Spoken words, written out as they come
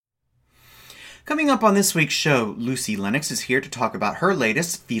Coming up on this week's show, Lucy Lennox is here to talk about her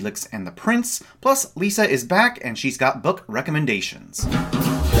latest, Felix and the Prince. Plus, Lisa is back and she's got book recommendations.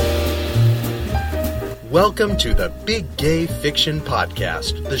 Welcome to the Big Gay Fiction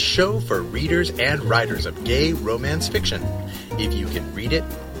Podcast, the show for readers and writers of gay romance fiction. If you can read it,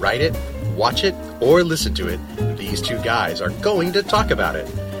 write it, watch it, or listen to it, these two guys are going to talk about it.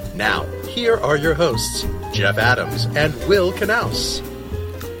 Now, here are your hosts, Jeff Adams and Will Knaus.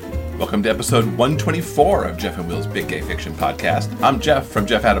 Welcome to episode 124 of Jeff and Will's Big Gay Fiction Podcast. I'm Jeff from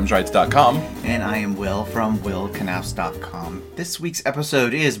JeffAdamsWrites.com. And I am Will from WillKnaus.com. This week's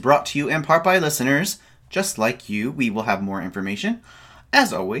episode is brought to you in part by listeners. Just like you, we will have more information,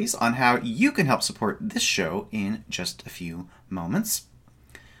 as always, on how you can help support this show in just a few moments.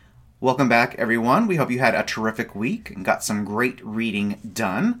 Welcome back, everyone. We hope you had a terrific week and got some great reading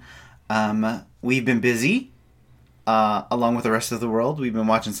done. We've been busy. Along with the rest of the world, we've been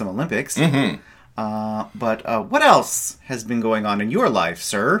watching some Olympics. But what else has been going on in your life,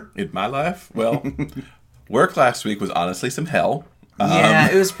 sir? In my life? Well, work last week was honestly some hell. Yeah,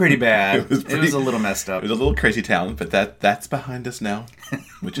 it was pretty bad. It was a little messed up. It was a little crazy town, but that's behind us now,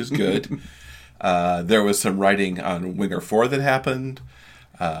 which is good. There was some writing on Winger 4 that happened.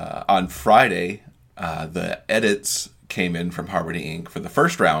 On Friday, the edits came in from Harmony Inc. for the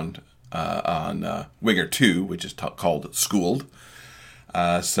first round on Winger 2, which is called Schooled.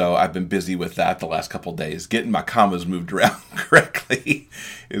 So I've been busy with that the last couple days. Getting my commas moved around correctly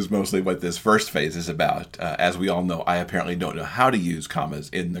is mostly what this first phase is about. As we all know, I apparently don't know how to use commas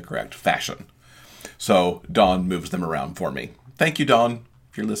in the correct fashion. So Dawn moves them around for me. Thank you, Dawn,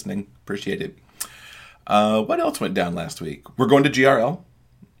 if you're listening. Appreciate it. What else went down last week? We're going to GRL.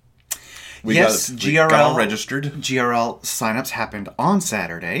 We got all registered. GRL signups happened on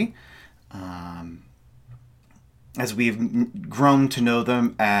Saturday. As we've grown to know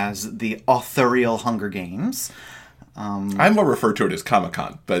them as the authorial Hunger Games. I more refer to it as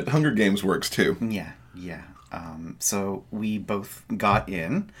Comic-Con, but Hunger Games works too. Yeah. So we both got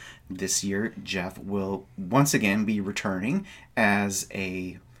in. This year, Jeff will once again be returning as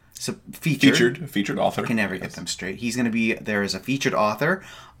a featured author. I can never get them straight. He's going to be there as a featured author.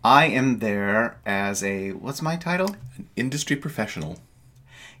 I am there as what's my title? An industry professional.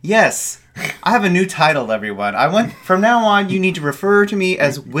 Yes, I have a new title, everyone. From now on, you need to refer to me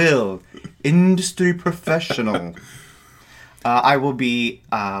as Will, industry professional. I will be,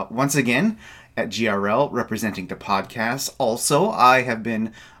 once again, at GRL, representing the podcast. Also, I have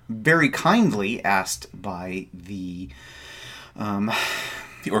been very kindly asked by the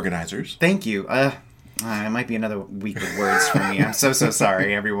organizers. Thank you. It might be another week of words for me. I'm so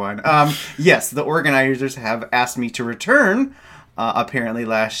sorry, everyone. Yes, the organizers have asked me to return. Apparently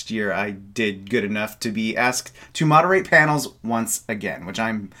last year I did good enough to be asked to moderate panels once again, which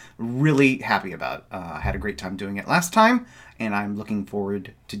I'm really happy about. I had a great time doing it last time, and I'm looking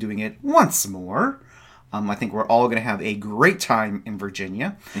forward to doing it once more. I think we're all going to have a great time in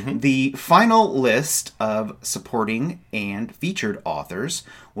Virginia. Mm-hmm. The final list of supporting and featured authors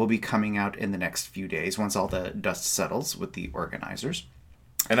will be coming out in the next few days once all the dust settles with the organizers.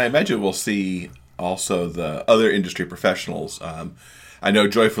 And I imagine we'll see also the other industry professionals. I know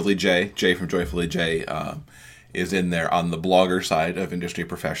Jay from Joyfully Jay, is in there on the blogger side of industry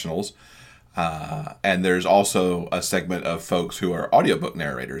professionals. And there's also a segment of folks who are audiobook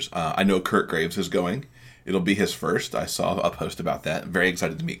narrators. I know Kurt Graves is going. It'll be his first. I saw a post about that. I'm very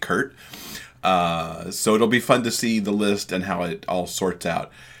excited to meet Kurt. So it'll be fun to see the list and how it all sorts out.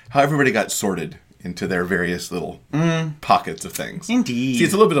 How everybody got sorted into their various little pockets of things. Indeed. See,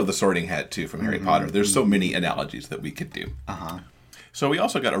 it's a little bit of the sorting hat, too, from Harry Potter. There's so many analogies that we could do. So we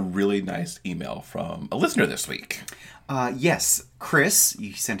also got a really nice email from a listener this week. Yes, Chris,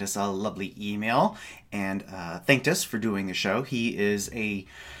 you sent us a lovely email and thanked us for doing the show. He is a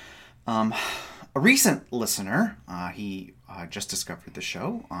recent listener. He just discovered the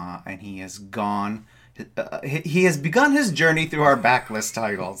show, and he has gone... he has begun his journey through our backlist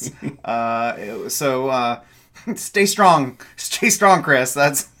titles. So stay strong, Chris.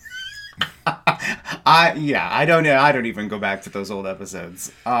 That's I don't know. I don't even go back to those old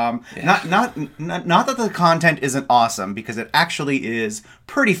episodes. Not that the content isn't awesome, because it actually is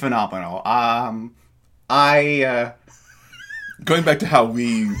pretty phenomenal. Going back to how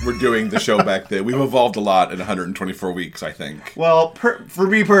we were doing the show back then, we've evolved a lot in 124 weeks, I think. Well, for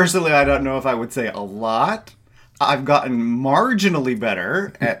me personally, I don't know if I would say a lot. I've gotten marginally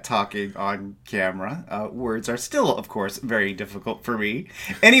better at talking on camera. Words are still, of course, very difficult for me.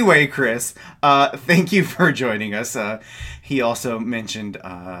 Anyway, Chris, thank you for joining us. He also mentioned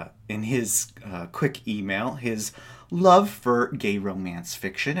in his quick email his love for gay romance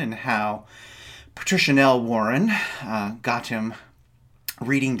fiction and how Patricia Nell Warren got him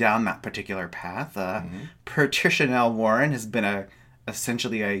reading down that particular path. Patricia Nell Warren has been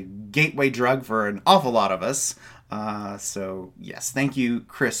essentially a gateway drug for an awful lot of us. So, yes, thank you,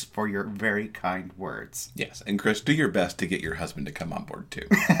 Chris, for your very kind words. Yes, and Chris, do your best to get your husband to come on board, too.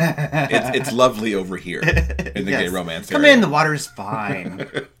 It's lovely over here in the gay romance area. Come in, the water is fine.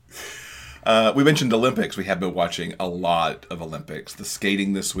 We mentioned Olympics. We have been watching a lot of Olympics. The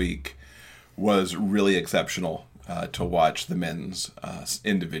skating this week was really exceptional to watch the men's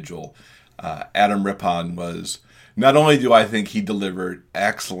individual. Adam Rippon was, not only do I think he delivered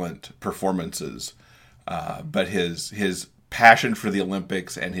excellent performances, but his passion for the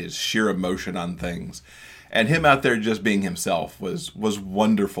Olympics and his sheer emotion on things, and him out there just being himself was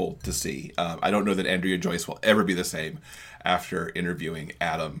wonderful to see. I don't know that Andrea Joyce will ever be the same after interviewing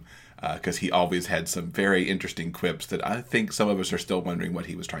Adam, because he always had some very interesting quips that I think some of us are still wondering what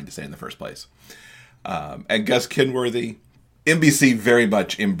he was trying to say in the first place. And Gus Kenworthy, NBC very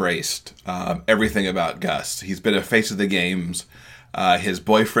much embraced everything about Gus. He's been a face of the games. His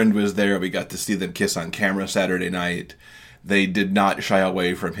boyfriend was there. We got to see them kiss on camera Saturday night. They did not shy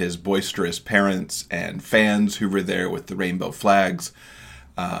away from his boisterous parents and fans who were there with the rainbow flags.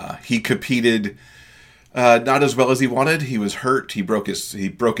 He competed not as well as he wanted. He was hurt. He broke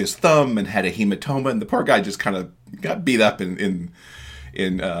his thumb and had a hematoma, and the poor guy just kind of got beat up in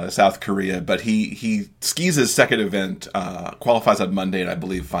South Korea. But he skis his second event, qualifies on Monday, and I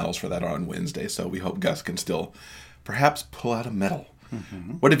believe finals for that are on Wednesday. So we hope Gus can still perhaps pull out a medal.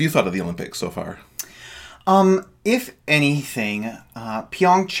 Mm-hmm. What have you thought of the Olympics so far? If anything,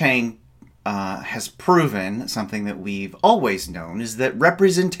 Pyeongchang has proven something that we've always known, is that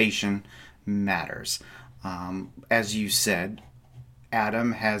representation matters. As you said,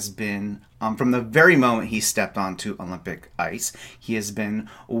 Adam has been, from the very moment he stepped onto Olympic ice, he has been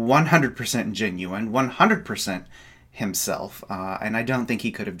 100% genuine, 100% himself, and I don't think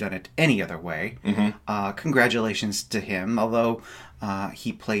he could have done it any other way. Mm-hmm. Congratulations to him, although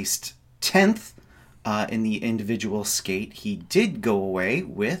he placed 10th in the individual skate. He did go away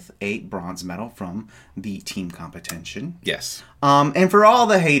with a bronze medal from the team competition. Yes. And for all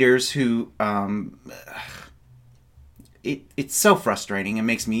the haters who, it's so frustrating, it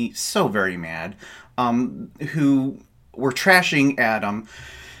makes me so very mad, who were trashing Adam,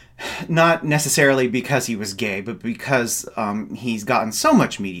 not necessarily because he was gay, but because he's gotten so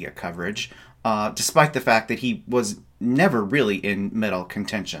much media coverage, despite the fact that he was never really in medal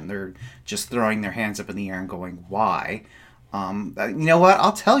contention. They're just throwing their hands up in the air and going, why? You know what?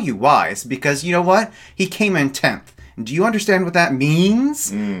 I'll tell you why. It's because, you know what? He came in 10th. Do you understand what that means?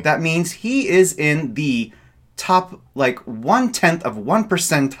 That means he is in the top, 1/10 of 1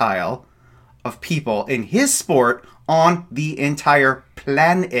 percentile of people in his sport on the entire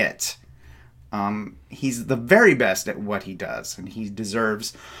planet. He's the very best at what he does, and he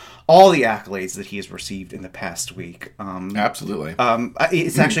deserves all the accolades that he has received in the past week. Absolutely.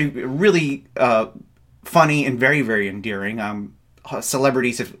 It's actually really funny and very, very endearing.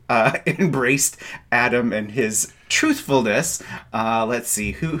 Celebrities have embraced Adam and his truthfulness. Let's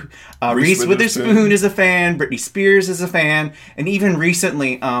see who. Reese Witherspoon is a fan. Britney Spears is a fan, and even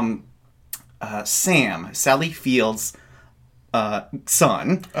recently, Sally Field's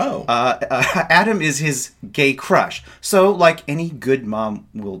son. Adam is his gay crush. So, like any good mom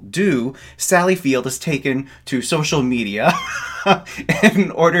will do, Sally Field is taken to social media in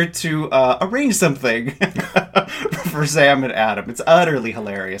order to arrange something for Sam and Adam. It's utterly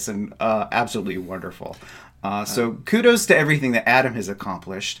hilarious and absolutely wonderful. So kudos to everything that Adam has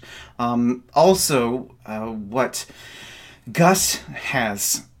accomplished. Also, what Gus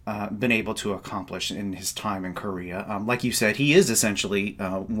has been able to accomplish in his time in Korea. Like you said, he is essentially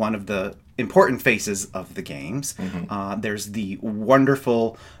one of the important faces of the games. Mm-hmm. There's the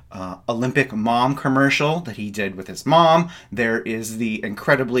wonderful Olympic mom commercial that he did with his mom. There is the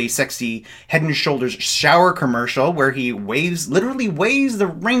incredibly sexy Head and Shoulders shower commercial where he literally waves the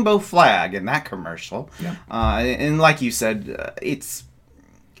rainbow flag in that commercial. Yeah. And like you said,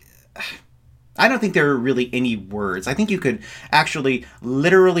 I don't think there are really any words. I think you could actually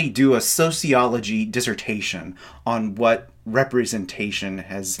literally do a sociology dissertation on what representation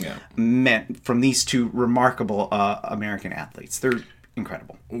has meant from these two remarkable American athletes. They're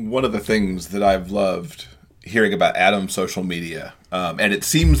incredible. One of the things that I've loved hearing about Adam's social media, and it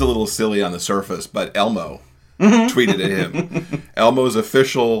seems a little silly on the surface, but Elmo tweeted at him. Elmo's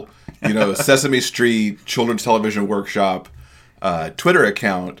official, Sesame Street Children's Television Workshop Twitter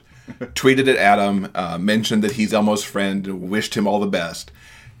account tweeted at Adam, mentioned that he's Elmo's friend, wished him all the best.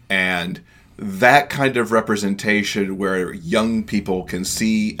 And that kind of representation where young people can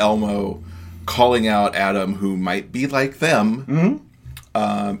see Elmo calling out Adam, who might be like them,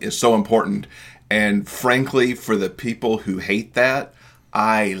 is so important. And frankly, for the people who hate that,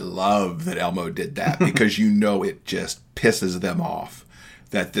 I love that Elmo did that because it just pisses them off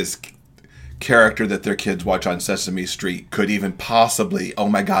that this character that their kids watch on Sesame Street could even possibly, oh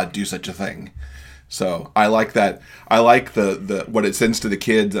my God, do such a thing. So I like that. I like the what it sends to the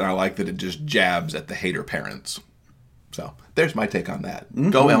kids, and I like that it just jabs at the hater parents. So there's my take on that.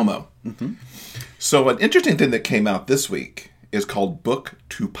 Go Elmo. So an interesting thing that came out this week is called Book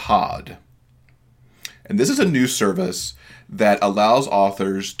to Pod. And this is a new service that allows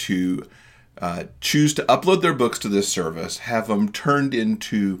authors to choose to upload their books to this service, have them turned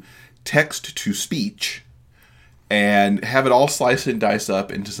into text-to-speech, and have it all slice and dice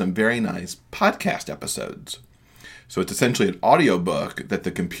up into some very nice podcast episodes. So it's essentially an audiobook that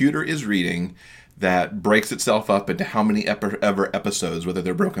the computer is reading that breaks itself up into how many ever episodes, whether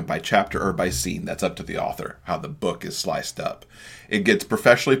they're broken by chapter or by scene. That's up to the author, how the book is sliced up. It gets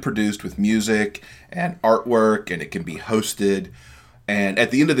professionally produced with music and artwork, and it can be hosted. And at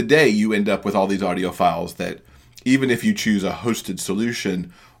the end of the day, you end up with all these audio files that, even if you choose a hosted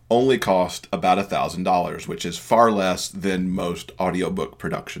solution, only cost about $1,000, which is far less than most audiobook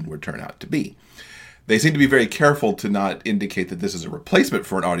production would turn out to be. They seem to be very careful to not indicate that this is a replacement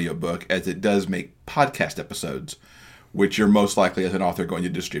for an audiobook, as it does make podcast episodes, which you're most likely as an author going to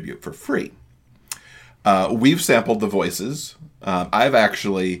distribute for free. We've sampled the voices. I've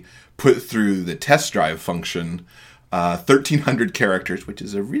actually put through the test drive function 1,300 characters, which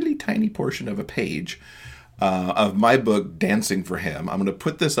is a really tiny portion of a page, of my book, Dancing for Him. I'm going to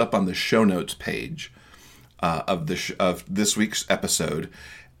put this up on the show notes page of this week's episode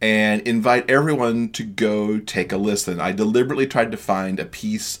and invite everyone to go take a listen. I deliberately tried to find a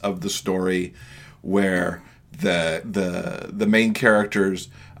piece of the story where the main character's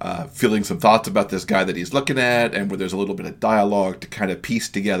feeling some thoughts about this guy that he's looking at, and where there's a little bit of dialogue to kind of piece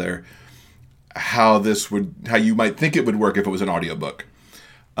together how you might think it would work if it was an audiobook.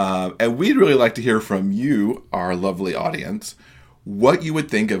 And we'd really like to hear from you, our lovely audience, what you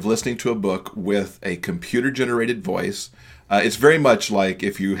would think of listening to a book with a computer-generated voice. It's very much like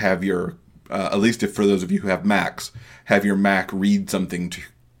if you have your, at least if for those of you who have Macs, have your Mac read something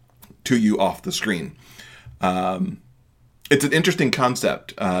to you off the screen. It's an interesting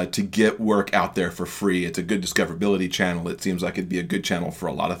concept to get work out there for free. It's a good discoverability channel. It seems like it'd be a good channel for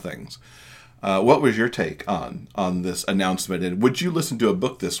a lot of things. What was your take on this announcement? And would you listen to a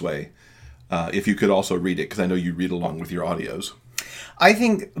book this way if you could also read it? Because I know you read along with your audios. I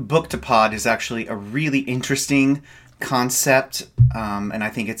think Book to Pod is actually a really interesting concept, and I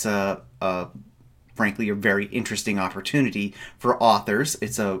think it's frankly a very interesting opportunity for authors.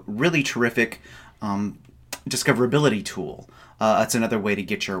 It's a really terrific discoverability tool. It's another way to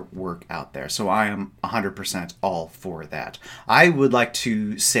get your work out there. So I am 100% all for that. I would like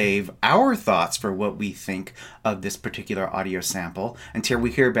to save our thoughts for what we think of this particular audio sample until we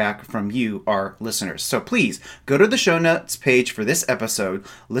hear back from you, our listeners. So please go to the show notes page for this episode,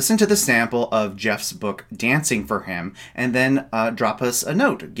 listen to the sample of Jeff's book, Dancing for Him, and then drop us a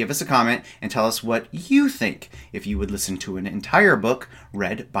note, give us a comment, and tell us what you think if you would listen to an entire book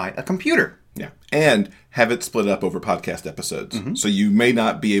read by a computer. Yeah, and have it split up over podcast episodes. Mm-hmm. So you may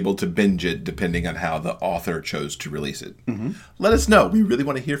not be able to binge it depending on how the author chose to release it. Mm-hmm. Let us know. We really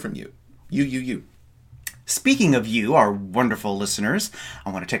want to hear from you. You. Speaking of you, our wonderful listeners,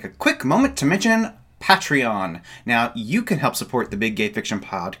 I want to take a quick moment to mention Patreon. Now, you can help support the Big Gay Fiction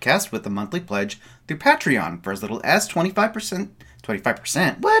Podcast with a monthly pledge through Patreon for as little as 25%.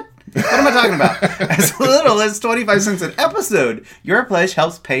 25%? What? What am I talking about? As little as 25 cents an episode. Your pledge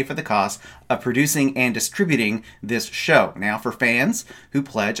helps pay for the cost of producing and distributing this show. Now, for fans who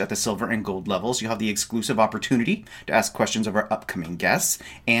pledge at the silver and gold levels, you have the exclusive opportunity to ask questions of our upcoming guests.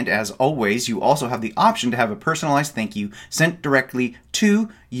 And as always, you also have the option to have a personalized thank you sent directly to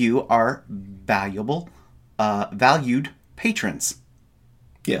you, our valued patrons.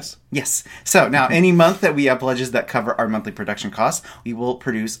 Yes. So now, any month that we have pledges that cover our monthly production costs, we will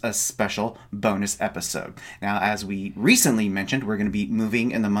produce a special bonus episode. Now, as we recently mentioned, we're going to be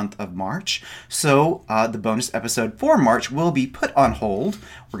moving in the month of March. So the bonus episode for March will be put on hold.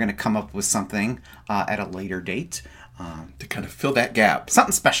 We're going to come up with something at a later date. To kind of fill that gap.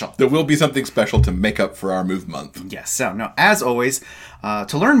 Something special. There will be something special to make up for our move month. Yes. So, no, as always,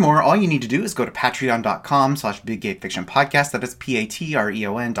 to learn more, all you need to do is go to patreon.com/biggayfictionpodcast. That is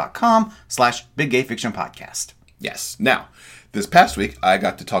patreon.com/biggayfictionpodcast. Yes. Now, this past week, I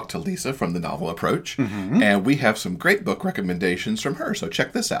got to talk to Lisa from The Novel Approach, and we have some great book recommendations from her, so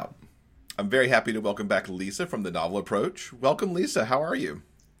check this out. I'm very happy to welcome back Lisa from The Novel Approach. Welcome, Lisa. How are you?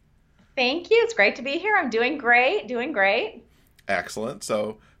 Thank you. It's great to be here. I'm doing great, doing great. Excellent.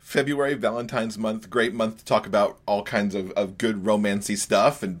 So February, Valentine's month, great month to talk about all kinds of good romancy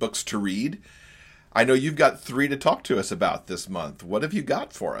stuff and books to read. I know you've got 3 to talk to us about this month. What have you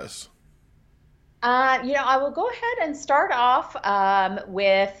got for us? I will go ahead and start off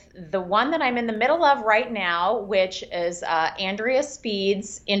with the one that I'm in the middle of right now, which is Andrea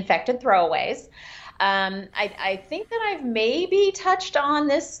Speed's Infected Throwaways. I think that I've maybe touched on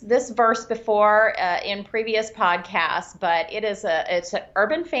this verse before in previous podcasts, but it's an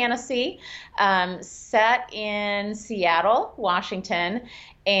urban fantasy set in Seattle, Washington,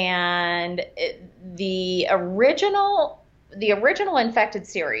 and the original Infected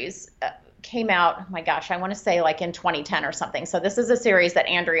series came out, oh my gosh, I want to say like in 2010 or something. So this is a series that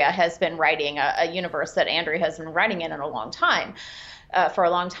Andrea has been writing, a universe that Andrea has been writing in a long time. For a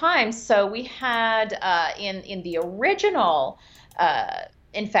long time. So we had in the original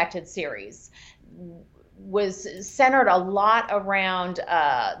Infected series was centered a lot around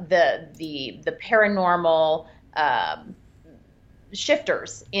the paranormal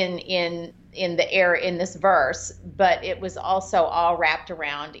shifters in the air in this verse, but it was also all wrapped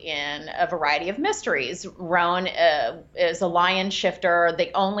around in a variety of mysteries. Roan is a lion shifter,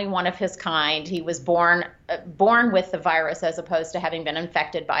 the only one of his kind. He was born with the virus as opposed to having been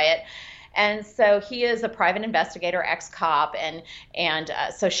infected by it. And so he is a private investigator, ex-cop, and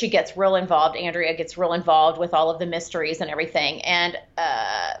so she gets real involved. Andrea gets real involved with all of the mysteries and everything. And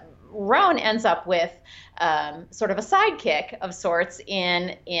Roan ends up with sort of a sidekick of sorts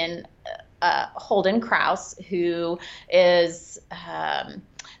in Holden Krause, who is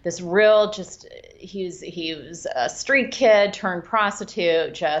this real he was a street kid turned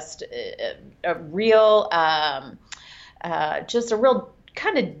prostitute, just a real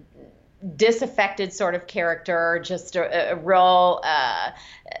kind of disaffected sort of character, just a real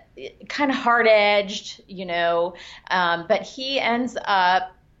kind of hard-edged, but he ends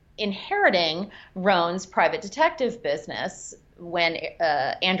up inheriting Roan's private detective business when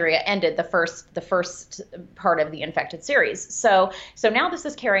Andrea ended the first part of the Infected series. So now this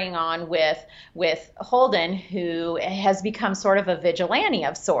is carrying on with Holden, who has become sort of a vigilante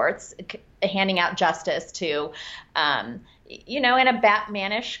of sorts, handing out justice to, in a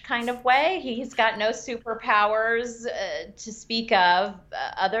Batmanish kind of way. He's got no superpowers to speak of,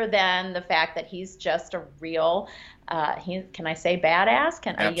 other than the fact that he's just a real. Can I say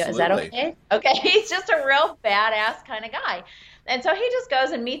badass? Is that okay? Okay, he's just a real badass kind of guy. And so he just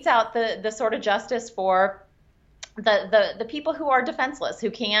goes and metes out the sort of justice for the people who are defenseless,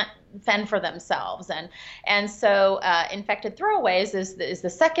 who can't fend for themselves. And so Infected Throwaways is the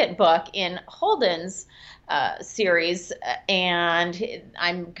second book in Holden's series, and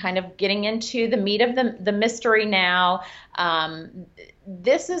I'm kind of getting into the meat of the mystery now.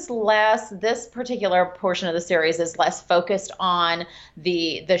 This particular portion of the series is less focused on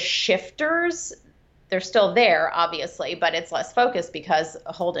the shifters. They're still there, obviously, but it's less focused because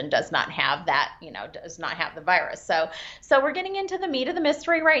Holden does not have that, does not have the virus. So we're getting into the meat of the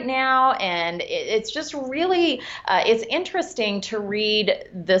mystery right now, and it's just really, it's interesting to read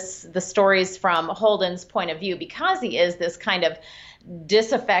the stories from Holden's point of view, because he is this kind of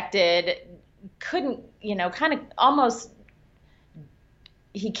disaffected, kind of almost.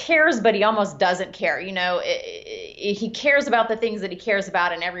 He cares, but he almost doesn't care. He cares about the things that he cares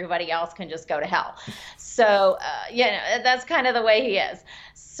about, and everybody else can just go to hell. So, that's kind of the way he is.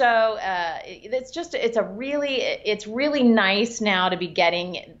 So it's really nice now to be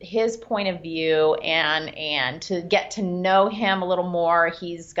getting his point of view and to get to know him a little more.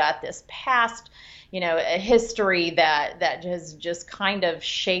 He's got this past, a history that has just kind of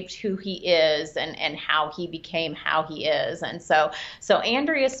shaped who he is and how he became how he is. And so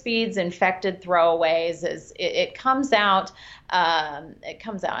Andrea Speed's Infected Throwaways it comes out.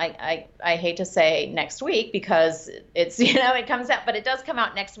 I hate to say next week, because it's, it comes out, but it does come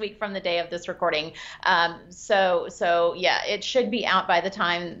out next week from the day of this recording. So yeah, it should be out by the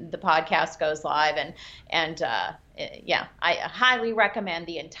time the podcast goes live. I highly recommend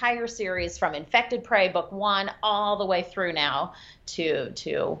the entire series from Infected Prey Book 1 all the way through now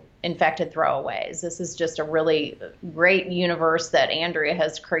to Infected Throwaways. This is just a really great universe that Andrea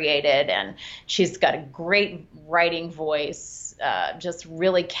has created, and she's got a great writing voice, just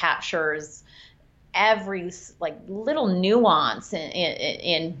really captures every little nuance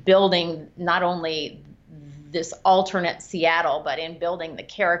in building not only this alternate Seattle, but in building the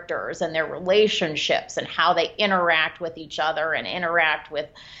characters and their relationships and how they interact with each other and interact with,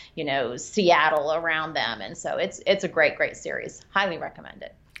 Seattle around them. And so it's a great, great series. Highly recommend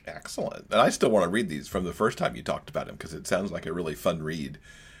it. Excellent. And I still want to read these from the first time you talked about them, because it sounds like a really fun read.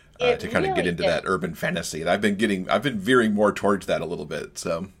 to kind of get into that urban fantasy. And I've been veering more towards that a little bit.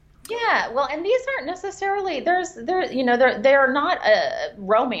 So. Yeah, well, and these aren't necessarily they're not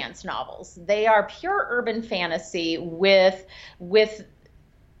romance novels. They are pure urban fantasy with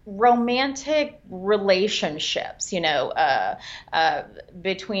romantic relationships,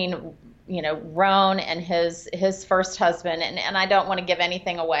 between Roan and his first husband, and I don't want to give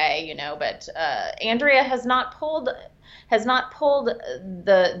anything away, but Andrea has not pulled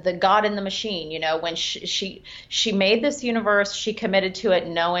the God in the machine. When she made this universe, she committed to it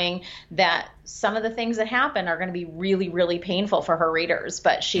knowing that some of the things that happen are going to be really, really painful for her readers,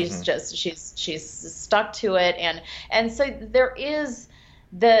 but she's she's stuck to it, and so there is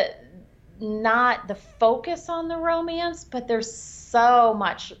not the focus on the romance, but there's so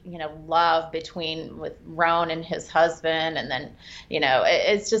much love with Roan and his husband, and then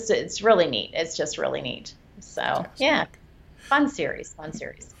it's really neat. It's just really neat. So fantastic. Yeah, fun series.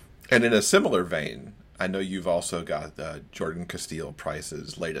 And in a similar vein, I know you've also got Jordan Castile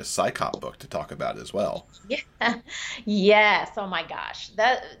Price's latest Psychop book to talk about as well. Yeah. Yes. Oh my gosh.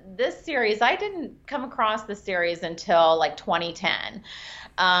 This series, I didn't come across the series until like 2010.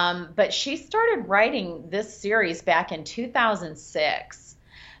 But she started writing this series back in 2006.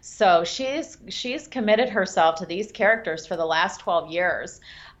 So she's committed herself to these characters for the last 12 years.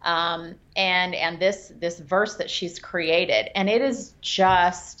 And this verse that she's created, and it is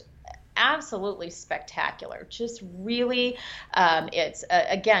just absolutely spectacular. Just really, it's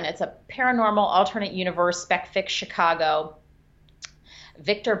a paranormal alternate universe, spec fic Chicago.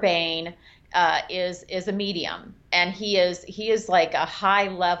 Victor Bain is a medium, and he is like a high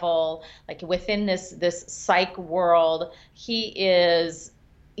level, like within this psych world. He is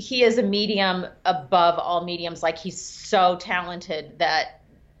a medium above all mediums. Like, he's so talented that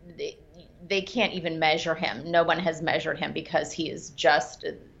they can't even measure him. No one has measured him, because he is just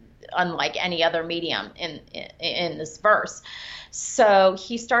unlike any other medium in this verse. So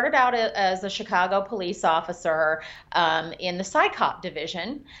he started out as a Chicago police officer in the Psychop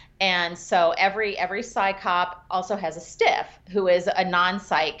division. And so every Psychop also has a stiff who is a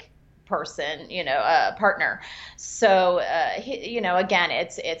non-psych person, a partner. So, again,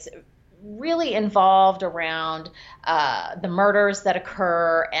 it's really involved around the murders that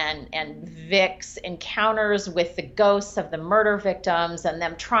occur and Vic's encounters with the ghosts of the murder victims, and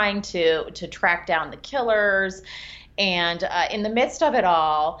them trying to track down the killers. And in the midst of it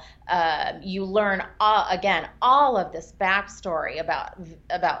all, you learn all of this backstory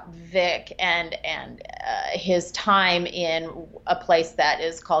about Vic and his time in a place that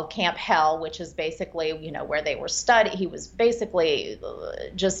is called Camp Hell, which is basically where they were studying. He was basically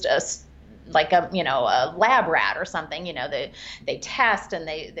just a lab rat or something. They test and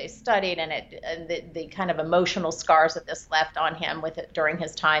they studied, and the kind of emotional scars that this left on him during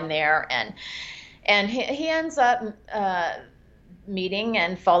his time there, and he ends up meeting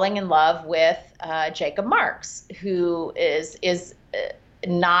and falling in love with Jacob Marks, who is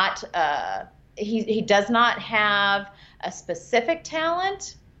not he does not have a specific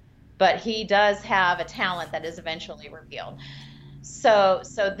talent, but he does have a talent that is eventually revealed. So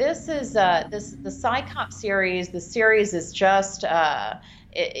this is the Psychop series. The series is just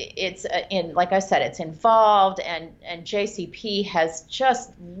it's like I said, it's involved, and JCP has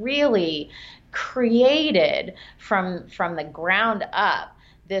just really created from the ground up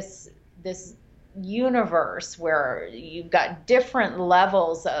this universe where you've got different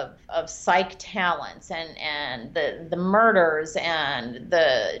levels of psych talents and the murders and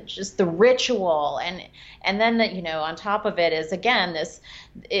the ritual, and then on top of it is, again,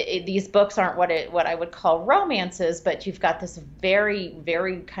 these books aren't what I would call romances, but you've got this very,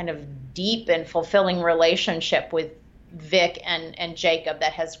 very kind of deep and fulfilling relationship with Vic and Jacob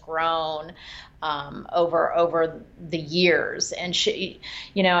that has grown over the years. And she,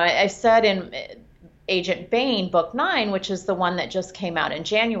 I said in Agent Bain, Book 9, which is the one that just came out in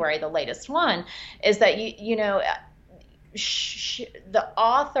January, the latest one, is that the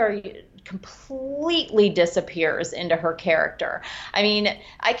author completely disappears into her character. I mean,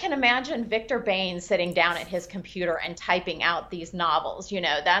 I can imagine Victor Bain sitting down at his computer and typing out these novels.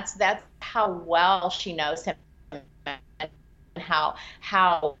 That's how well she knows him, and how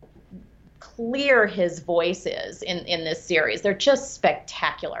clear his voice is in this series. They're just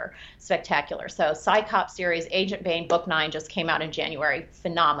spectacular. So Psychop series, Agent Bain, Book 9 just came out in January.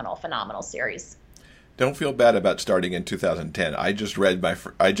 Phenomenal series. Don't feel bad about starting in 2010. I just read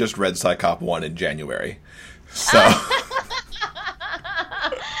Psychop 1 in January. So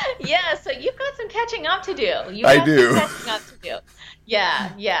yeah, so you've got some catching up to do. I do.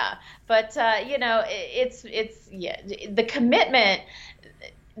 Yeah. But it's the commitment.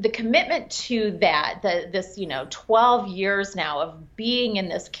 the commitment to that, this 12 years now of being in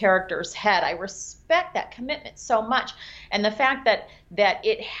this character's head, I respect that commitment so much, and the fact that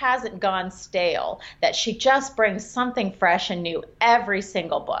it hasn't gone stale, that she just brings something fresh and new every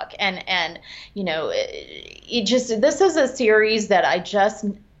single book, and this is a series that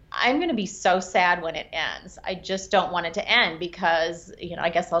I'm going to be so sad when it ends. I just don't want it to end because, I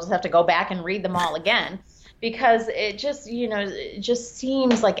guess I'll just have to go back and read them all again. Because it just, it just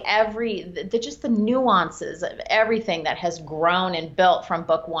seems like just the nuances of everything that has grown and built from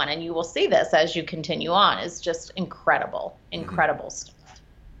book one, and you will see this as you continue on, is just incredible stuff.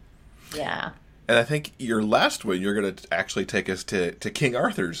 Yeah. And I think your last one, you're going to actually take us to King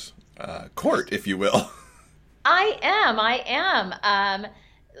Arthur's court, if you will. I am.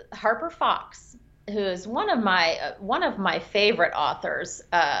 Harper Fox, who is one of my favorite authors.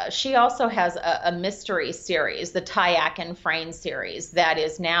 She also has a mystery series, the Tyak and Frayne series, that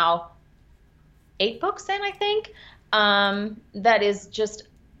is now 8 books in, I think. That is just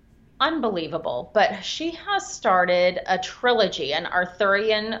unbelievable. But she has started a trilogy, an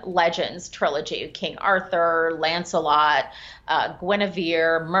Arthurian Legends trilogy: King Arthur, Lancelot,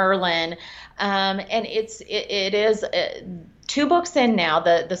 Guinevere, Merlin, and it is 2 books in now.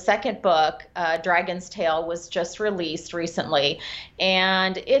 The second book, Dragon's Tale, was just released recently,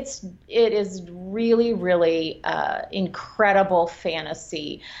 and it is really, really incredible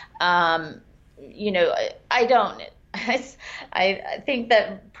fantasy. I think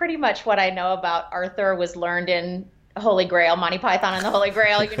that pretty much what I know about Arthur was learned in Holy Grail, Monty Python and the Holy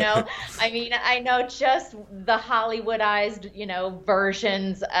Grail, I mean, I know just the Hollywoodized,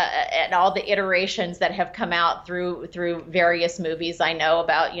 versions and all the iterations that have come out through various movies. I know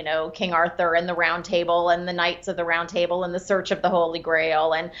about, King Arthur and the Round Table and the Knights of the Round Table and the Search of the Holy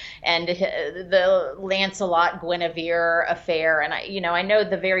Grail and the Lancelot Guinevere affair. And I know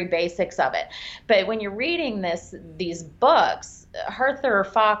the very basics of it. But when you're reading these books, Arthur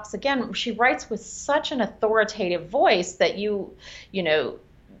Fox, again, she writes with such an authoritative voice that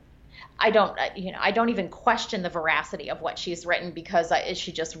I don't even question the veracity of what she's written, because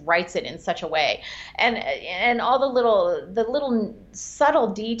she just writes it in such a way, and all the little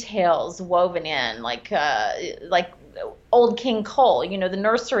subtle details woven in, like Old King Cole, the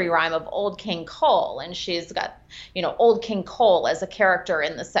nursery rhyme of Old King Cole, and she's got Old King Cole as a character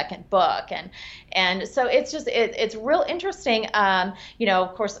in the second book, and so it's real interesting.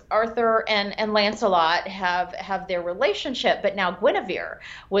 Of course, Arthur and Lancelot have their relationship, but now Guinevere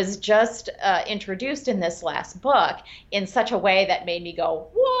was just introduced in this last book in such a way that made me go,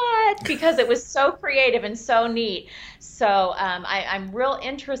 what? Because it was so creative and so neat. So I'm real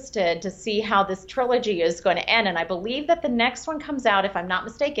interested to see how this trilogy is going to end, and I believe that the next one comes out, if I'm not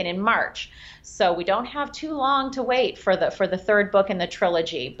mistaken, in March. So we don't have too long to wait for the third book in the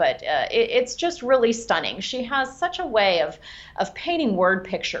trilogy, but it's just really stunning. She has such a way of painting word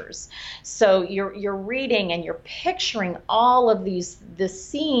pictures. So you're reading and you're picturing all of the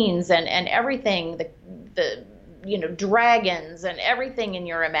scenes and everything, the dragons and everything in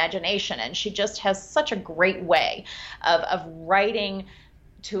your imagination. And she just has such a great way of writing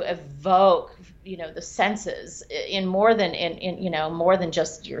to evoke, the senses in more than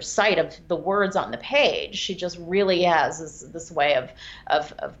just your sight of the words on the page. She just really has this way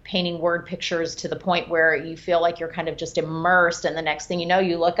of painting word pictures to the point where you feel like you're kind of just immersed, and the next thing you know,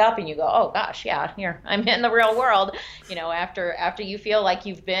 you look up and you go, oh gosh, yeah, here I'm in the real world. After you feel like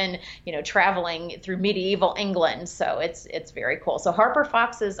you've been, traveling through medieval England. So it's very cool. So Harper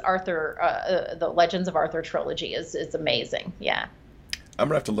Fox's Arthur, the Legends of Arthur trilogy is amazing. Yeah. I'm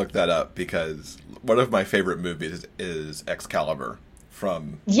going to have to look that up, because one of my favorite movies is Excalibur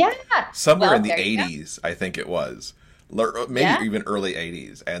from somewhere in the 80s, I think it was. Maybe even early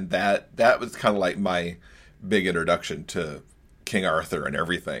 80s. And that was kind of like my big introduction to King Arthur and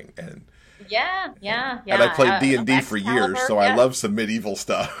everything. And And I played D&D for years, so I love some medieval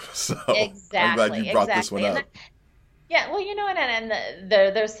stuff. So I'm glad you brought this one up. Yeah, well, and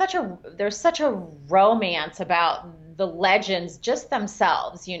there's such a romance about the legends just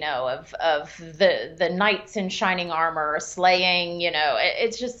themselves, of the knights in shining armor slaying,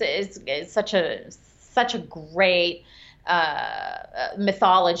 it's such a great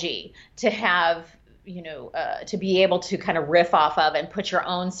mythology to have, to be able to kind of riff off of and put your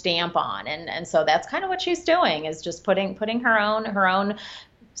own stamp on, and so that's kind of what she's doing, is just putting her own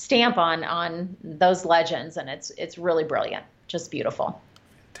stamp on those legends, and it's really brilliant, just beautiful.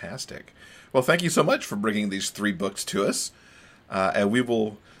 Fantastic. Well, thank you so much for bringing these 3 books to us, and we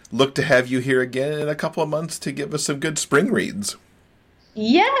will look to have you here again in a couple of months to give us some good spring reads.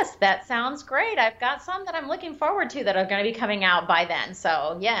 Yes, that sounds great. I've got some that I'm looking forward to that are going to be coming out by then.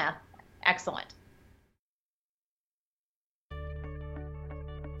 So, yeah, excellent.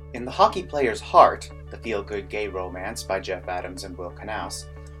 In The Hockey Player's Heart, the feel-good gay romance by Jeff Adams and Will Knaus,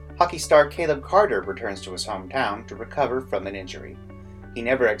 hockey star Caleb Carter returns to his hometown to recover from an injury. He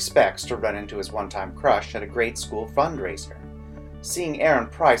never expects to run into his one-time crush at a grade school fundraiser. Seeing Aaron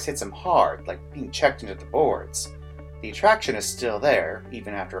Price hits him hard, like being checked into the boards. The attraction is still there,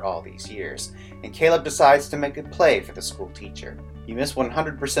 even after all these years, and Caleb decides to make a play for the school teacher. You miss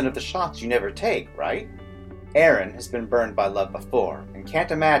 100% of the shots you never take, right? Aaron has been burned by love before, and can't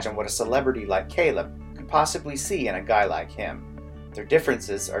imagine what a celebrity like Caleb could possibly see in a guy like him. Their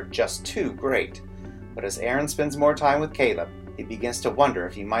differences are just too great. But as Aaron spends more time with Caleb, he begins to wonder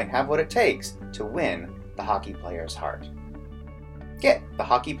if he might have what it takes to win the hockey player's heart. Get The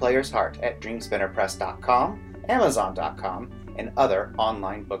Hockey Player's Heart at dreamspinnerpress.com, Amazon.com, and other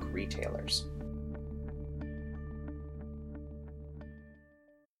online book retailers.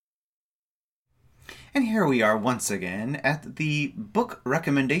 And here we are once again at the book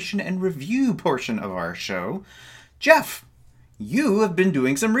recommendation and review portion of our show. Jeff, you have been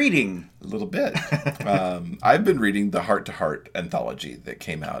doing some reading. A little bit. I've been reading the Heart to Heart anthology that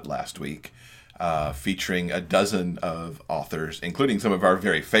came out last week, featuring a dozen of authors, including some of our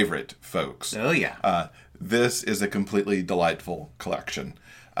very favorite folks. Oh, yeah. This is a completely delightful collection.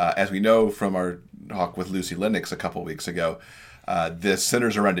 As we know from our talk with Lucy Lennox a couple weeks ago, this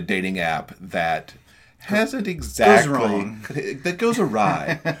centers around a dating app that hasn't exactly... that goes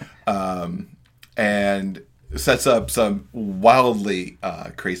awry. And sets up some wildly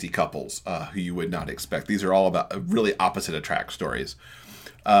crazy couples who you would not expect. These are all about really opposite attract stories.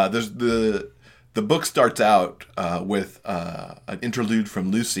 There's the book starts out with an interlude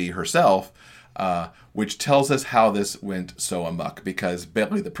from Lucy herself, which tells us how this went so amok, because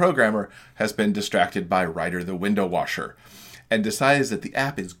Bailey the programmer has been distracted by Ryder the window washer and decides that the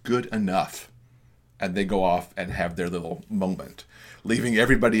app is good enough, and they go off and have their little moment, leaving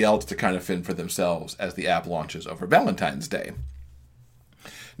everybody else to kind of fend for themselves as the app launches over Valentine's Day.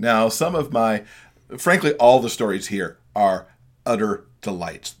 Now, frankly, all the stories here are utter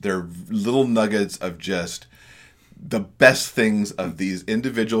delights. They're little nuggets of just the best things of these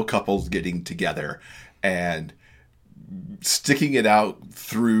individual couples getting together and sticking it out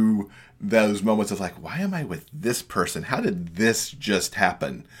through those moments of like, why am I with this person? How did this just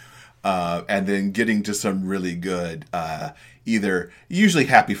happen? And then getting to some really good, either usually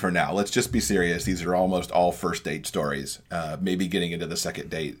happy for now. Let's just be serious. These are almost all first date stories, maybe getting into the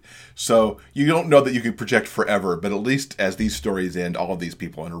second date. So you don't know that you can project forever, but at least as these stories end, all of these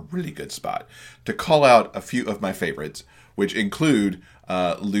people are in a really good spot. To call out a few of my favorites, which include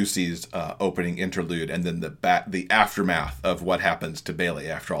Lucy's opening interlude and then the aftermath of what happens to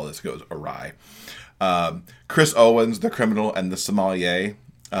Bailey after all this goes awry. Chris Owens, the criminal, and the sommelier.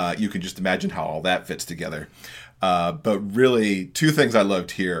 You can just imagine how all that fits together. But really, two things I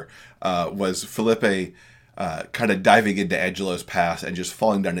loved here was Felipe kind of diving into Angelo's past and just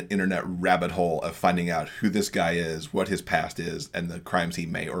falling down an internet rabbit hole of finding out who this guy is, what his past is, and the crimes he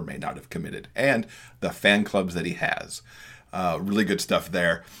may or may not have committed, and the fan clubs that he has. Really good stuff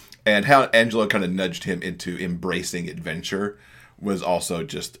there. And how Angelo kind of nudged him into embracing adventure was also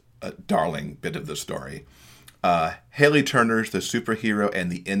just a darling bit of the story. Haley Turner's the superhero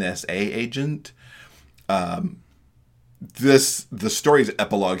and the NSA agent. The story's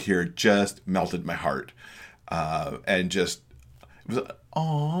epilogue here just melted my heart. And just, it was,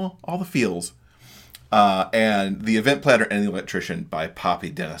 all the feels. And The Event Planner and the Electrician by Poppy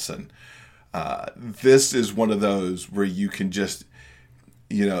Dennison. This is one of those where you can just,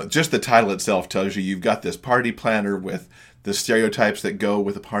 just the title itself tells you you've got this party planner with the stereotypes that go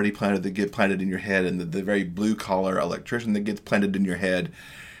with a party planner that get planted in your head, and the very blue-collar electrician that gets planted in your head.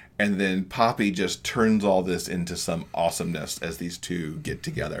 And then Poppy just turns all this into some awesomeness as these two get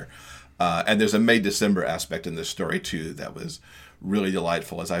together. And there's a May-December aspect in this story, too, that was really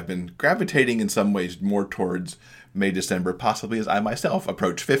delightful, as I've been gravitating in some ways more towards May-December, possibly as I myself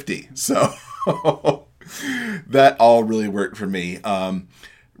approach 50. So that all really worked for me.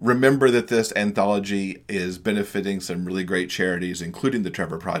 Remember that this anthology is benefiting some really great charities, including the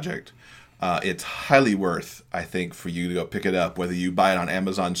Trevor Project. It's highly worth, I think, for you to go pick it up, whether you buy it on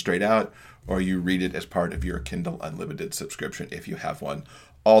Amazon straight out or you read it as part of your Kindle Unlimited subscription if you have one.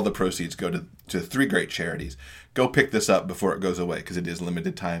 All the proceeds go to three great charities. Go pick this up before it goes away, because it is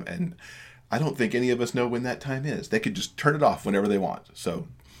limited time, and I don't think any of us know when that time is. They could just turn it off whenever they want. So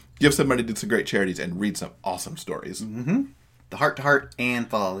give some money to some great charities and read some awesome stories. Mm-hmm. The Heart to Heart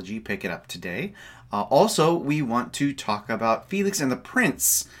anthology, pick it up today. Also, we want to talk about Felix and the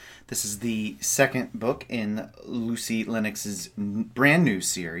Prince. This is the second book in Lucy Lennox's brand new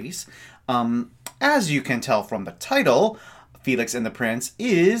series. As you can tell from the title, Felix and the Prince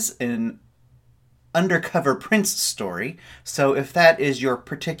is an undercover prince story. So if that is your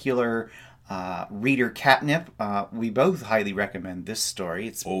particular reader catnip, we both highly recommend this story.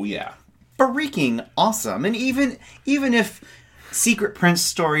 It's Oh, yeah. freaking awesome. And even if secret prince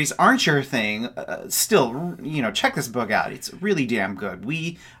stories aren't your thing, still, check this book out. It's really damn good.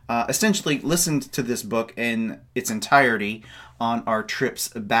 We essentially listened to this book in its entirety on our trips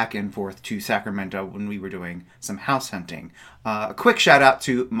back and forth to Sacramento when we were doing some house hunting. A quick shout out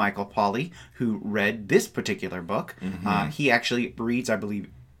to Michael Pauly, who read this particular book. He actually reads, I believe,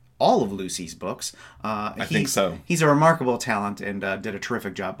 all of Lucy's books. I think so. He's a remarkable talent and did a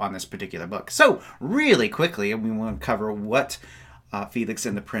terrific job on this particular book. So, really quickly, we want to cover what Felix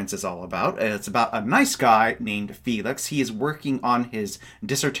and the Prince is all about. It's about a nice guy named Felix. He is working on his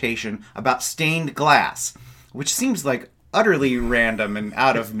dissertation about stained glass, which seems like utterly random and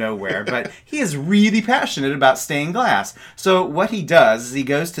out of nowhere, but he is really passionate about stained glass. So what he does is he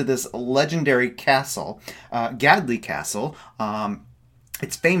goes to this legendary castle, Gadley Castle.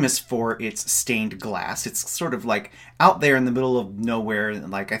 It's famous for its stained glass. It's sort of like out there in the middle of nowhere,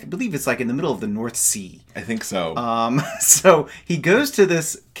 like I believe it's like in the middle of the North Sea. I think so. So he goes to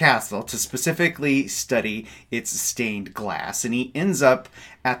this castle to specifically study its stained glass, and he ends up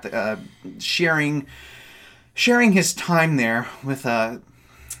at the sharing his time there with a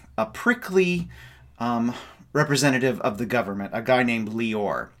prickly representative of the government, a guy named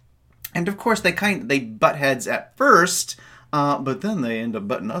Leor. And of course they butt heads at first. But then they end up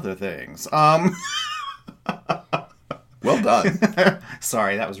butting other things. Well done.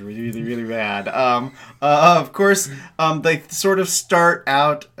 Sorry, that was really, really bad. Of course, they sort of start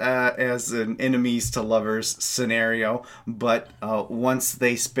out as an enemies to lovers scenario, but once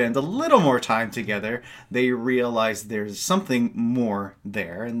they spend a little more time together, they realize there's something more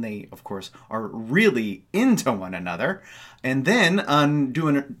there, and they, of course, are really into one another. And then,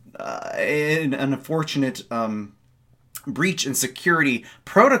 doing an unfortunate breach in security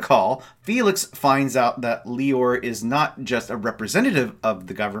protocol, Felix finds out that Leor is not just a representative of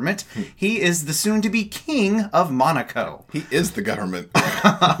the government, he is the soon-to-be king of Monaco. He is the government.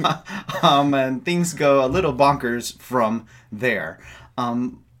 And things go a little bonkers from there.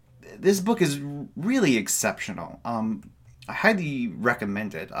 This book is really exceptional. I highly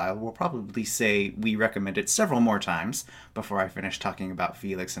recommend it. I will probably say we recommend it several more times before I finish talking about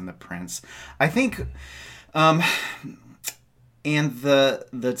Felix and the Prince. I think... and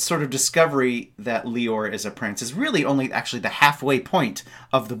the sort of discovery that Leor is a prince is really only actually the halfway point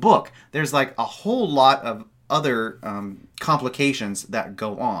of the book. There's like a whole lot of other complications that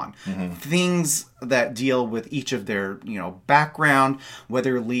go on. Things that deal with each of their, background,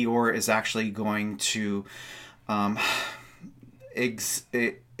 whether Leor is actually going to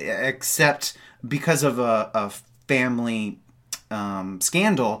accept, because of a family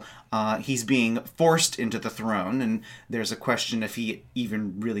scandal, he's being forced into the throne, and there's a question if he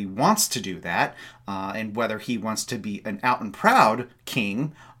even really wants to do that, and whether he wants to be an out and proud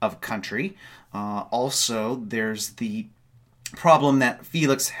king of country. Also, there's the problem that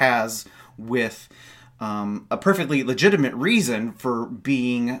Felix has with a perfectly legitimate reason for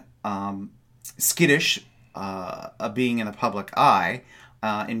being skittish, being in the public eye,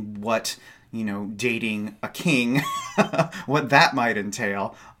 and what dating a king, what that might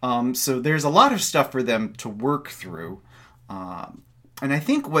entail. So there's a lot of stuff for them to work through. And I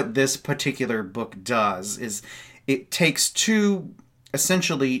think what this particular book does is it takes two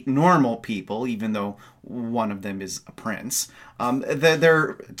essentially normal people, even though one of them is a prince.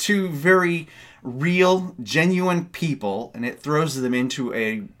 They're two very real, genuine people, and it throws them into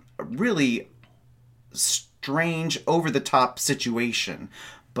a really strange, over-the-top situation.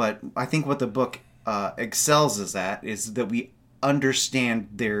 But I think what the book excels at is that we understand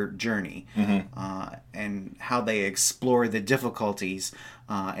their journey, and how they explore the difficulties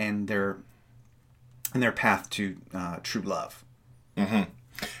and their path to true love.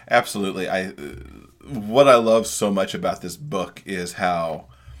 Absolutely. What I love so much about this book is how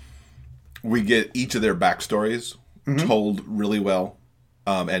we get each of their backstories told really well,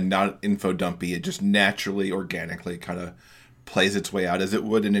 and not info dumpy. It just naturally, organically kind of plays its way out as it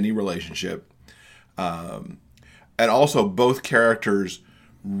would in any relationship. And also both characters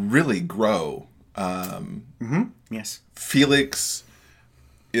really grow. Yes. Felix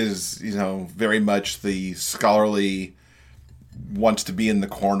is, very much the scholarly, wants to be in the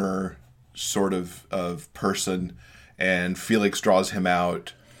corner sort of person, and Felix draws him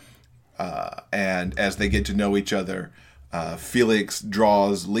out. And as they get to know each other, Felix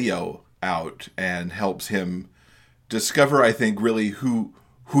draws Leo out and helps him discover, I think, really who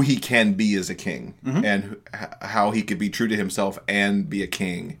he can be as a king, and how he could be true to himself and be a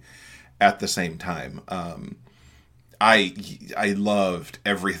king at the same time. I loved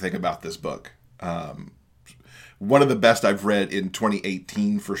everything about this book. One of the best I've read in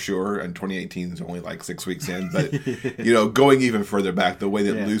 2018 for sure, and 2018 is only like 6 weeks in, but going even further back, the way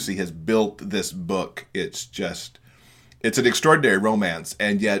that Lucy has built this book, it's an extraordinary romance,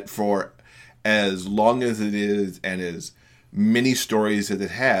 and yet for as long as it is and as many stories as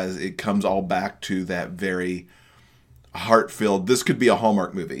it has, it comes all back to that very heart-filled, this could be a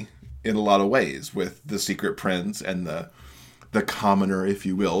Hallmark movie in a lot of ways, with the secret prince and the commoner, if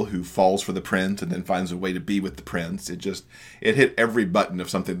you will, who falls for the prince and then finds a way to be with the prince. It hit every button of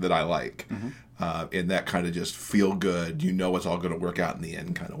something that I like, in that kind of just feel good, it's all going to work out in the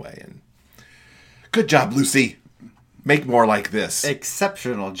end kind of way. And good job, Lucy. Make more like this.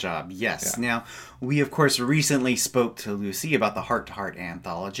 Exceptional job, yes. Yeah. Now, we of course recently spoke to Lucy about the Heart to Heart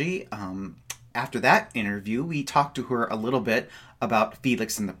anthology. After that interview, we talked to her a little bit about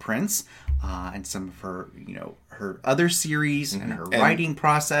Felix and the Prince, and some of her, her other series and her writing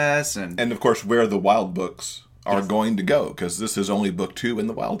process. And of course, where the Wild books are going to go, because this is only book 2 in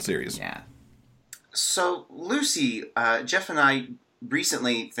the Wild series. Yeah. So, Lucy, Jeff and I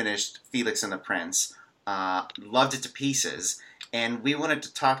recently finished Felix and the Prince, loved it to pieces, and we wanted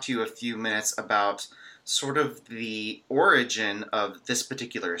to talk to you a few minutes about sort of the origin of this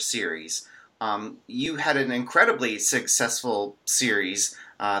particular series. You had an incredibly successful series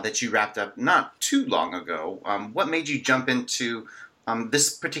that you wrapped up not too long ago. What made you jump into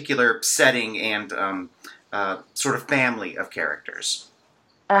this particular setting and sort of family of characters?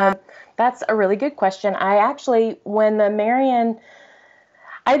 That's a really good question. I actually, when the Marian,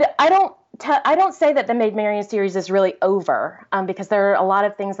 I don't say that the Maid Marian series is really over, because there are a lot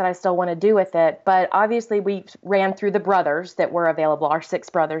of things that I still want to do with it. But obviously, we ran through the brothers that were available, our 6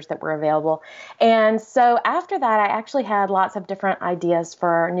 brothers that were available. And so after that, I actually had lots of different ideas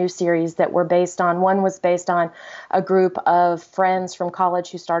for new series that were one was based on a group of friends from college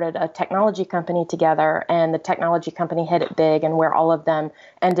who started a technology company together, and the technology company hit it big, and where all of them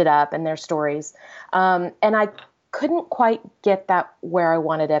ended up and their stories. And I couldn't quite get that where I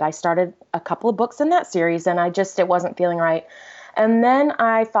wanted it. I started a couple of books in that series, and it wasn't feeling right. And then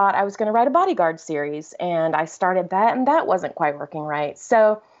I thought I was going to write a bodyguard series, and I started that, and that wasn't quite working right.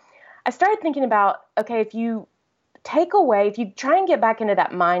 So I started thinking about, okay, if you try and get back into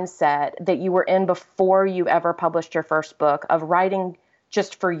that mindset that you were in before you ever published your first book, of writing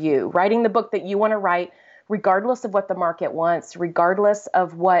just for you, writing the book that you want to write, regardless of what the market wants, regardless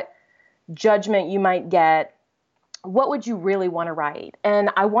of what judgment you might get, what would you really want to write?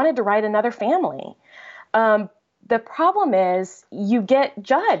 And I wanted to write another family. The problem is you get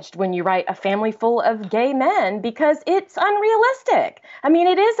judged when you write a family full of gay men, because it's unrealistic. I mean,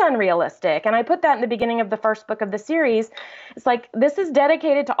 it is unrealistic. And I put that in the beginning of the first book of the series. It's like, this is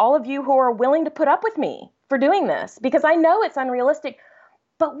dedicated to all of you who are willing to put up with me for doing this, because I know it's unrealistic.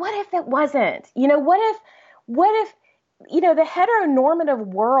 But what if it wasn't? What if the heteronormative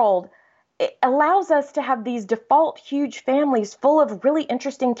world, it allows us to have these default huge families full of really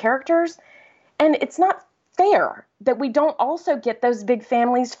interesting characters, and it's not fair that we don't also get those big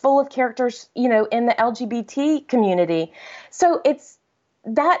families full of characters, in the LGBT community. So it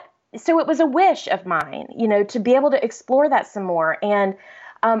was a wish of mine, to be able to explore that some more. And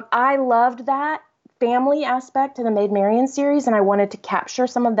I loved that family aspect in the Maid Marian series, and I wanted to capture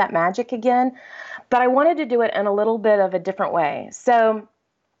some of that magic again, but I wanted to do it in a little bit of a different way. So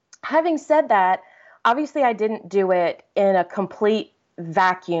having said that, obviously I didn't do it in a complete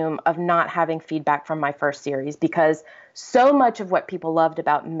vacuum of not having feedback from my first series, because so much of what people loved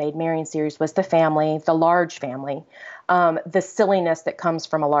about Maid Marian series was the family, the large family, the silliness that comes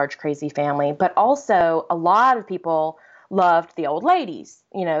from a large crazy family. But also a lot of people loved the old ladies,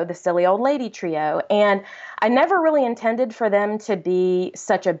 the silly old lady trio. And I never really intended for them to be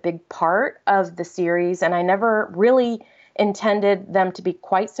such a big part of the series, and I never really intended them to be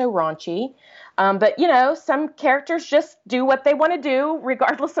quite so raunchy. But, some characters just do what they want to do,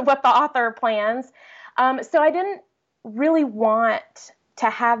 regardless of what the author plans. So I didn't really want to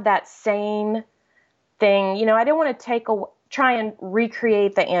have that same thing. I didn't want to try and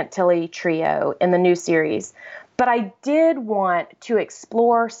recreate the Aunt Tilly trio in the new series. But I did want to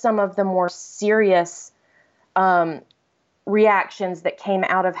explore some of the more serious reactions that came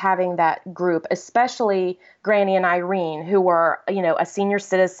out of having that group, especially Granny and Irene, who were, a senior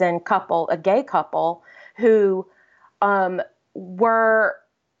citizen couple, a gay couple, who were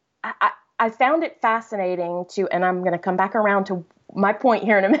I found it fascinating and I'm going to come back around to my point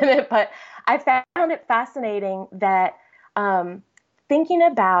here in a minute, but I found it fascinating that thinking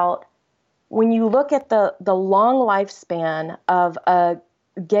about when you look at the long lifespan of a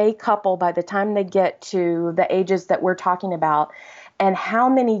gay couple by the time they get to the ages that we're talking about, and how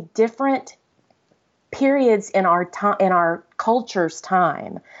many different periods in our culture's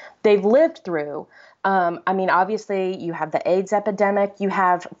time they've lived through. I mean, obviously, you have the AIDS epidemic. You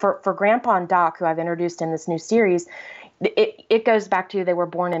have, for Grandpa and Doc, who I've introduced in this new series, it goes back to they were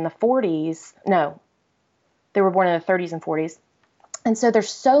born in the 40s. No, they were born in the 30s and 40s. And so there's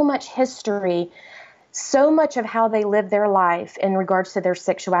so much history, so much of how they live their life in regards to their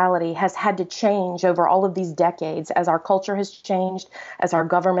sexuality has had to change over all of these decades as our culture has changed, as our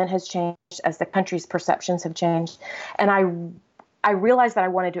government has changed, as the country's perceptions have changed. And I realized that I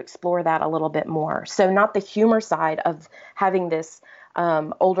wanted to explore that a little bit more. So not the humor side of having this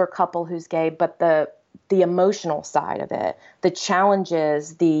older couple who's gay, but the emotional side of it, the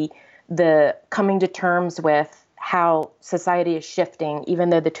challenges, the coming to terms with how society is shifting, even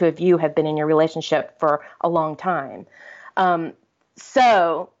though the two of you have been in your relationship for a long time.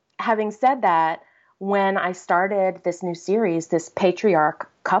 So having said that, when I started this new series, this patriarch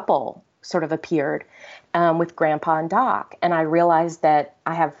couple sort of appeared with Grandpa and Doc. And I realized that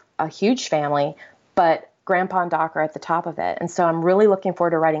I have a huge family, but Grandpa and Doc are at the top of it. And so I'm really looking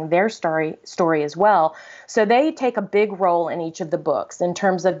forward to writing their story as well. So they take a big role in each of the books in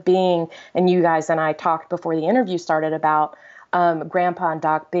terms of being, and you guys and I talked before the interview started about Grandpa and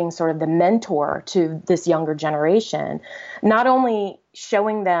Doc being sort of the mentor to this younger generation, not only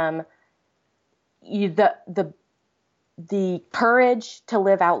showing them the courage to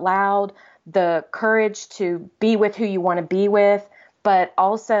live out loud, the courage to be with who you want to be with, but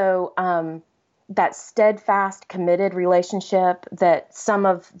also that steadfast, committed relationship that some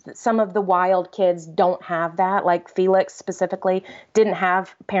of the wild kids don't have that, like Felix specifically didn't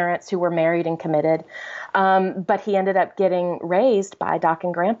have parents who were married and committed. But he ended up getting raised by Doc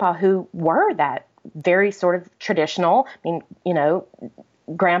and Grandpa, who were that very sort of traditional. I mean, you know,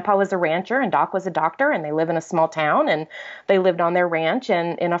 Grandpa was a rancher and Doc was a doctor, and they live in a small town, and they lived on their ranch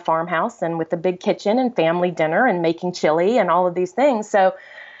and in a farmhouse and with a big kitchen and family dinner and making chili and all of these things. So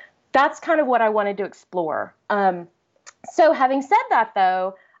that's kind of what I wanted to explore. So having said that,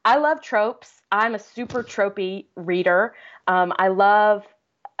 though, I love tropes. I'm a super tropey reader. I love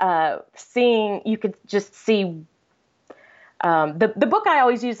seeing, you could just see, the book I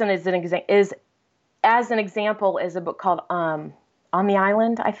always use as an example is a book called On the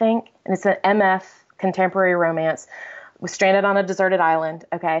Island, I think. And it's an MF contemporary romance. Was stranded on a deserted island,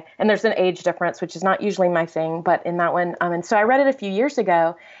 okay? And there's an age difference, which is not usually my thing, but in that one, and so I read it a few years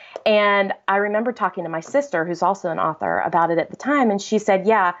ago, and I remember talking to my sister, who's also an author, about it at the time, and she said,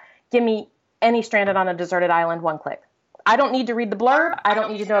 yeah, give me any stranded on a deserted island, one click. I don't need to read the blurb. I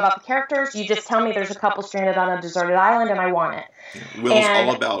don't need to know about the characters. You just tell me there's a couple stranded on a deserted island, and I want it. Will's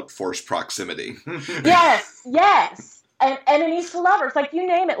all about forced proximity. Yes. And enemies to lovers, like you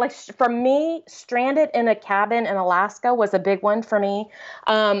name it. Like for me, stranded in a cabin in Alaska was a big one for me.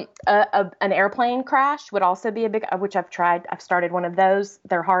 An airplane crash would also be a big, which I've tried. I've started one of those.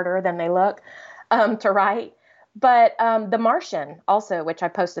 They're harder than they look to write. But The Martian also, which I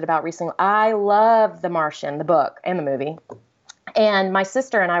posted about recently. I love The Martian, the book and the movie. And my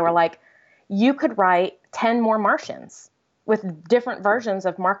sister and I were like, you could write 10 more Martians with different versions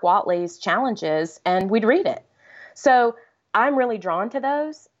of Mark Watley's challenges, and we'd read it. So I'm really drawn to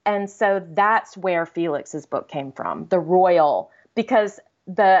those. And so that's where Felix's book came from, the royal, because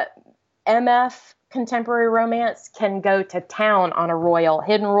the MF contemporary romance can go to town on a royal,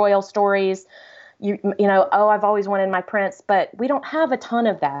 hidden royal stories. You know, oh, I've always wanted my prince, but we don't have a ton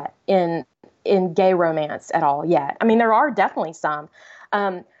of that in gay romance at all yet. I mean, there are definitely some.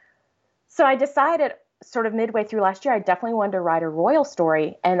 So I decided sort of midway through last year, I definitely wanted to write a royal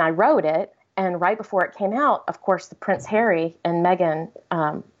story, and I wrote it. And right before it came out, of course, the Prince Harry and Meghan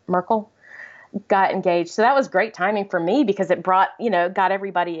Markle got engaged. So that was great timing for me because it got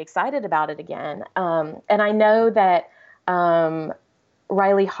everybody excited about it again. And I know that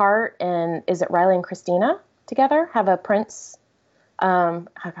Riley Hart and is it Riley and Christina together have a Prince. I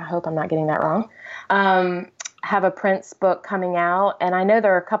hope I'm not getting that wrong. Have a Prince book coming out, and I know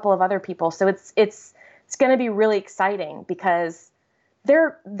there are a couple of other people. So it's going to be really exciting because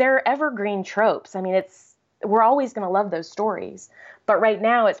they're evergreen tropes. I mean, we're always going to love those stories, but right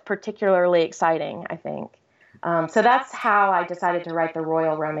now it's particularly exciting, I think. So that's how I decided to write the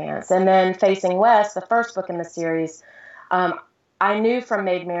royal romance. And then Facing West, the first book in the series, I knew from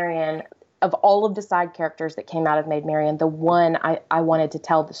Maid Marian of all of the side characters that came out of Maid Marian, the one I wanted to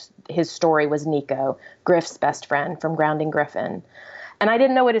tell his story was Nico, Griff's best friend from Grounding Griffin. And I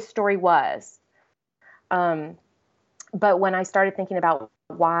didn't know what his story was. But when I started thinking about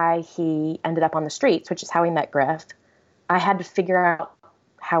why he ended up on the streets, which is how he met Griff, I had to figure out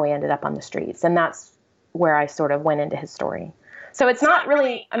how he ended up on the streets. And that's where I sort of went into his story. So it's not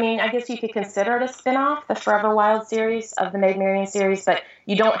really, I mean, I guess you could consider it a spin-off, the Forever Wild series of the Maid Marian series, but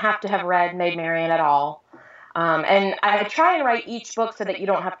you don't have to have read Maid Marian at all. And I try and write each book so that you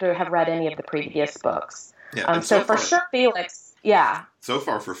don't have to have read any of the previous books. Yeah, so for sure, Felix, yeah. So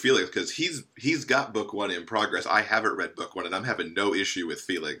far for Felix, because he's got book 1 in progress. I haven't read book 1, and I'm having no issue with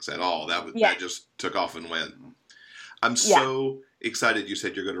Felix at all. That just took off and went. I'm so excited you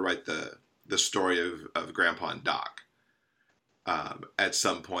said you're going to write the story of Grandpa and Doc at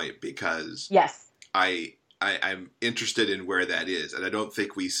some point, because I'm interested in where that is, and I don't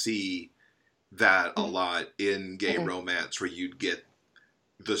think we see that a lot in gay romance, where you'd get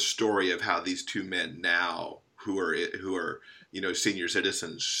the story of how these two men now who are senior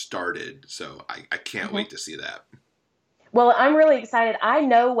citizens started. So I can't wait to see that. Well, I'm really excited. I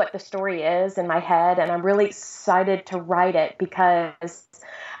know what the story is in my head, and I'm really excited to write it because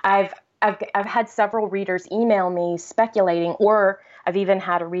I've had several readers email me speculating, or I've even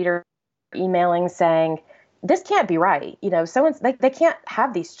had a reader emailing saying, this can't be right. They can't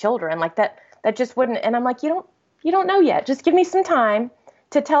have these children like that. That just wouldn't. And I'm like, you don't know yet. Just give me some time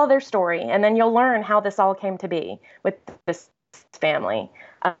to tell their story, and then you'll learn how this all came to be with this family.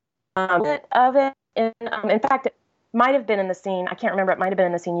 In fact, it might have been in the scene. I can't remember. It might have been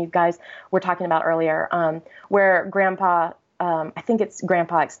in the scene you guys were talking about earlier, where Grandpa. I think it's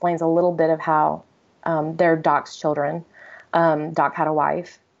Grandpa explains a little bit of how they're Doc's children. Doc had a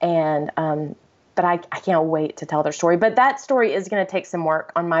wife, but I can't wait to tell their story. But that story is going to take some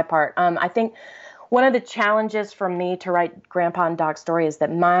work on my part. I think one of the challenges for me to write Grandpa and Doc's story is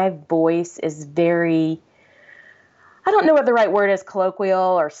that my voice is very, I don't know what the right word is, colloquial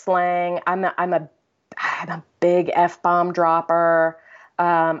or slang. I'm a big F-bomb dropper.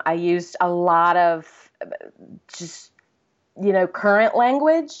 I used a lot of just, current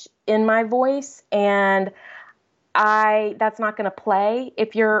language in my voice, and that's not going to play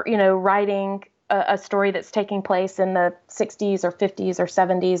if you're, writing a story that's taking place in the 60s or 50s or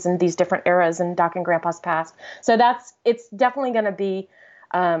 70s and these different eras in Doc and Grandpa's past. So it's definitely going to be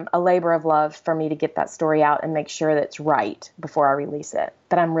a labor of love for me to get that story out and make sure that it's right before I release it.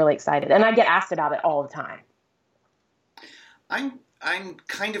 But I'm really excited, and I get asked about it all the time. I'm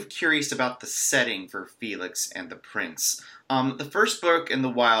kind of curious about the setting for Felix and the Prince. The first book in the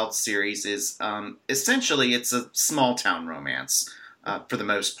Wild series is essentially it's a small town romance for the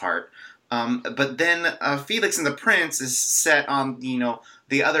most part. But then Felix and the Prince is set on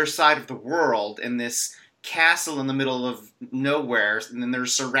the other side of the world in this castle in the middle of nowhere, and then they're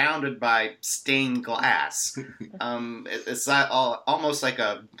surrounded by stained glass. It's almost like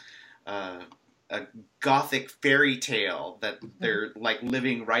a gothic fairy tale that they're like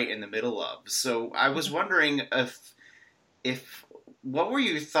living right in the middle of. So I was wondering if what were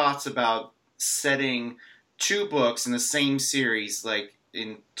your thoughts about setting two books in the same series, like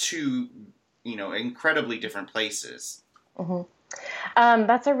in two, incredibly different places? Mm-hmm.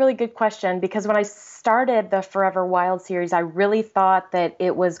 That's a really good question, because when I started the Forever Wild series, I really thought that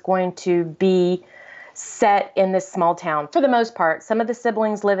it was going to be set in this small town for the most part. Some of the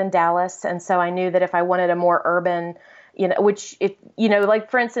siblings live in Dallas, and so I knew that if I wanted a more urban,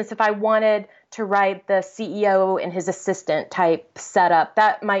 like for instance, if I wanted to write the CEO and his assistant type setup,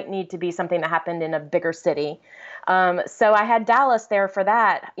 that might need to be something that happened in a bigger city. So I had Dallas there for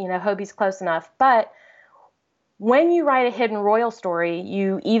that. Hobie's close enough. But when you write a hidden royal story,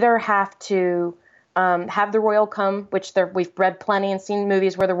 you either have to have the royal come, which we've read plenty and seen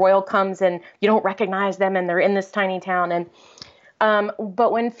movies where the royal comes and you don't recognize them and they're in this tiny town. And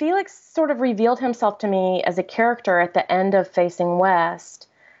but when Felix sort of revealed himself to me as a character at the end of Facing West,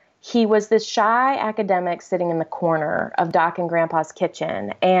 he was this shy academic sitting in the corner of Doc and Grandpa's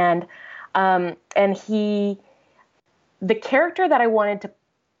kitchen. And the character that I wanted to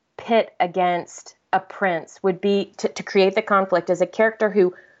pit against a prince would be to create the conflict as a character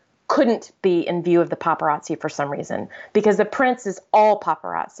who couldn't be in view of the paparazzi for some reason, because the prince is all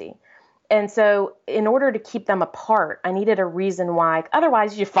paparazzi. And so in order to keep them apart, I needed a reason why.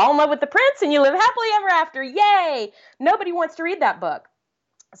 Otherwise, you fall in love with the prince and you live happily ever after. Yay! Nobody wants to read that book.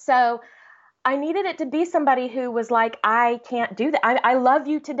 So I needed it to be somebody who was like, I can't do that. I love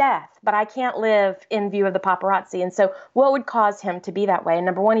you to death, but I can't live in view of the paparazzi. And so what would cause him to be that way? And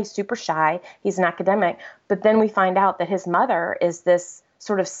number one, he's super shy. He's an academic. But then we find out that his mother is this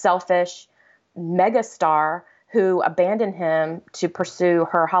sort of selfish, megastar who abandoned him to pursue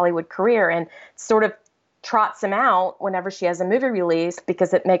her Hollywood career, and sort of trots him out whenever she has a movie release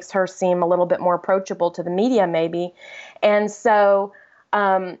because it makes her seem a little bit more approachable to the media, maybe. And so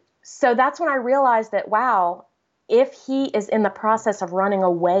that's when I realized that, wow, if he is in the process of running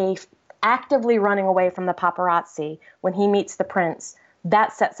away, actively running away from the paparazzi when he meets the prince,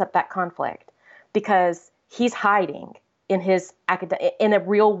 that sets up that conflict because he's hiding in in a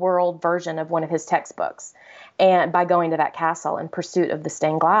real world version of one of his textbooks, and by going to that castle in pursuit of the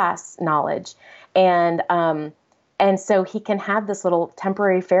stained glass knowledge. And so he can have this little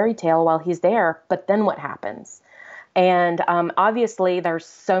temporary fairy tale while he's there, but then what happens? And obviously there's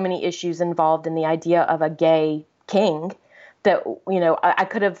so many issues involved in the idea of a gay king that, you know, I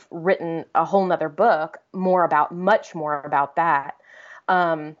could have written a whole nother book much more about that.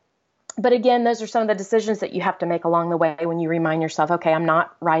 But again, those are some of the decisions that you have to make along the way when you remind yourself, okay, I'm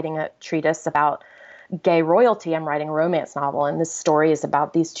not writing a treatise about gay royalty. I'm writing a romance novel, and this story is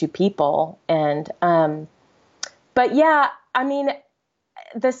about these two people. And, but yeah, I mean,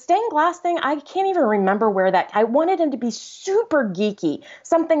 the stained glass thing, I can't even remember where I wanted him to be super geeky,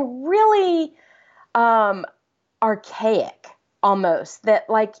 something really, archaic almost, that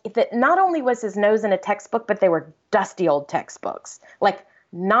not only was his nose in a textbook, but they were dusty old textbooks, like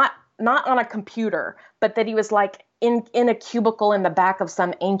not on a computer, but that he was like in a cubicle in the back of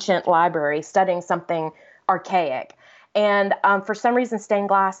some ancient library studying something archaic. And for some reason, stained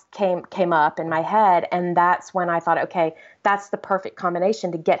glass came up in my head, and that's when I thought, okay, that's the perfect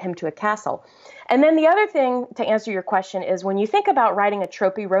combination to get him to a castle. And then the other thing, to answer your question, is when you think about writing a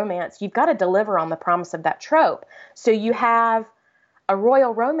tropey romance, you've got to deliver on the promise of that trope. So you have a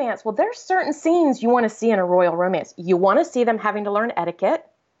royal romance. Well, there's certain scenes you want to see in a royal romance. You want to see them having to learn etiquette.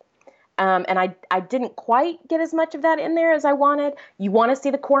 And I didn't quite get as much of that in there as I wanted. You want to see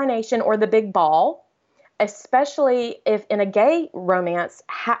the coronation or the big ball, especially if in a gay romance,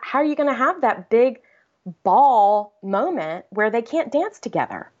 how are you going to have that big ball moment where they can't dance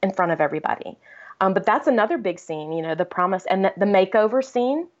together in front of everybody? But that's another big scene, you know, the promise and the makeover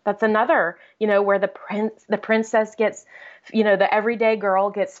scene. That's another, you know, where the princess gets, you know, the everyday girl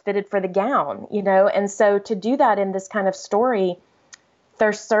gets fitted for the gown, you know. And so to do that in this kind of story,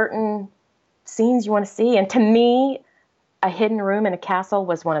 there's certain scenes you want to see. And to me, a hidden room in a castle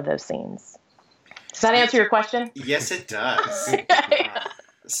was one of those scenes. Does that answer your question? Yes, it does.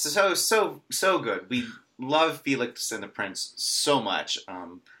 So good. We love Felix and the Prince so much.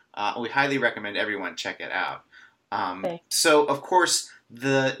 We highly recommend everyone check it out. So, of course,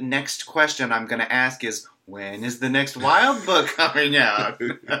 the next question I'm going to ask is, when is the next Wild book coming out?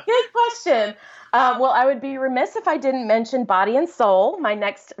 Good question. Well, I would be remiss if I didn't mention Body and Soul. My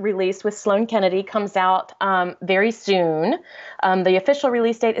next release with Sloane Kennedy comes out very soon. The official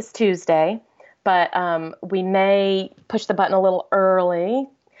release date is Tuesday, but we may push the button a little early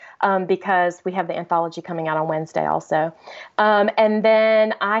because we have the anthology coming out on Wednesday also. And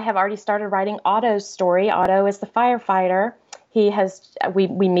then I have already started writing Otto's story. Otto is the firefighter. We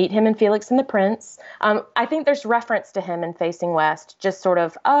meet him in Felix and the Prince. I think there's reference to him in Facing West, just sort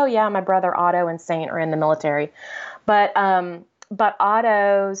of, oh yeah, my brother Otto and Saint are in the military. But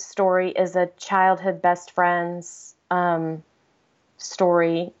Otto's story is a childhood best friends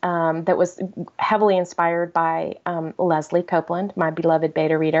story that was heavily inspired by Leslie Copeland, my beloved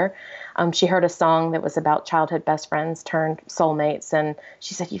beta reader. She heard a song that was about childhood best friends turned soulmates, and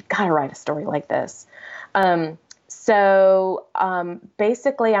she said, you've got to write a story like this. So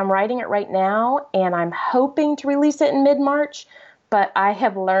basically, I'm writing it right now, and I'm hoping to release it in mid-March, but I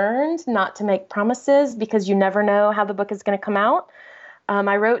have learned not to make promises because you never know how the book is going to come out.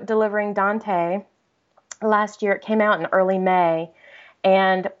 I wrote Delivering Dante last year. It came out in early May,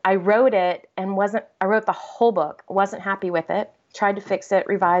 and I wrote it and I wrote the whole book, wasn't happy with it, tried to fix it,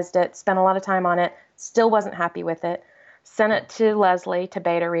 revised it, spent a lot of time on it, still wasn't happy with it, sent it to Leslie to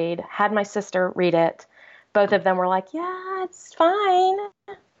beta read, had my sister read it. Both of them were like, yeah, it's fine.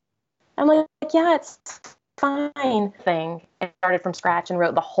 I'm like, yeah, it's fine thing. And started from scratch and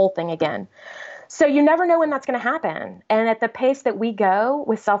wrote the whole thing again. So you never know when that's going to happen. And at the pace that we go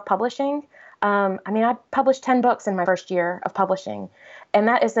with self-publishing, I published 10 books in my first year of publishing. And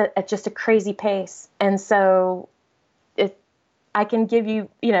that is just a crazy pace. And so I can give you,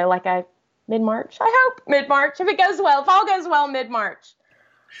 like a mid-March. I hope mid-March. If all goes well, mid-March.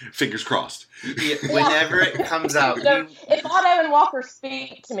 Fingers crossed. Yeah, whenever it comes out. So if Otto and Walker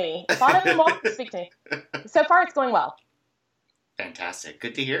speak to me. So far, it's going well. Fantastic.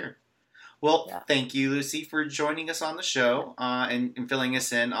 Good to hear. Well, Thank you, Lucy, for joining us on the show and filling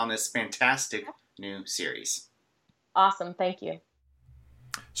us in on this fantastic new series. Awesome. Thank you.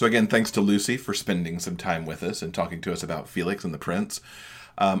 So again, thanks to Lucy for spending some time with us and talking to us about Felix and the Prince.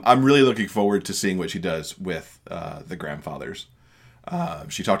 I'm really looking forward to seeing what she does with the grandfathers.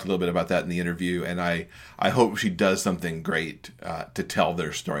 She talked a little bit about that in the interview, and I hope she does something great to tell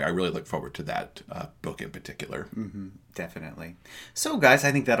their story. I really look forward to that book in particular. Mm-hmm, definitely. So, guys,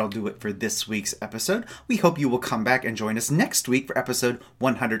 I think that'll do it for this week's episode. We hope you will come back and join us next week for episode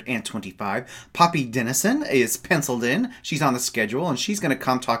 125. Poppy Dennison is penciled in. She's on the schedule, and she's going to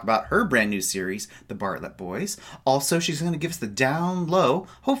come talk about her brand new series, The Bartlett Boys. Also, she's going to give us the down low,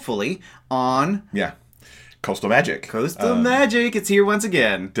 hopefully, on... Yeah. Coastal Magic. Coastal Magic. It's here once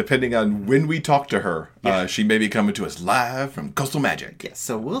again. Depending on when we talk to her, she may be coming to us live from Coastal Magic. Yes,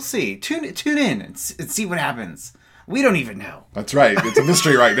 so we'll see. Tune in and see what happens. We don't even know. That's right. It's a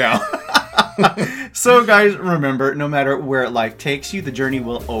mystery right now. So, guys, remember, no matter where life takes you, the journey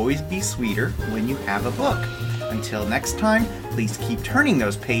will always be sweeter when you have a book. Until next time, please keep turning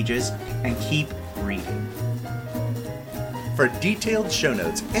those pages and keep reading. For detailed show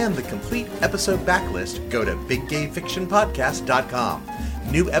notes and the complete episode backlist, go to biggayfictionpodcast.com.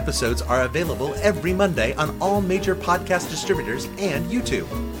 New episodes are available every Monday on all major podcast distributors and YouTube.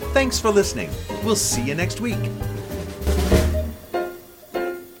 Thanks for listening. We'll see you next week.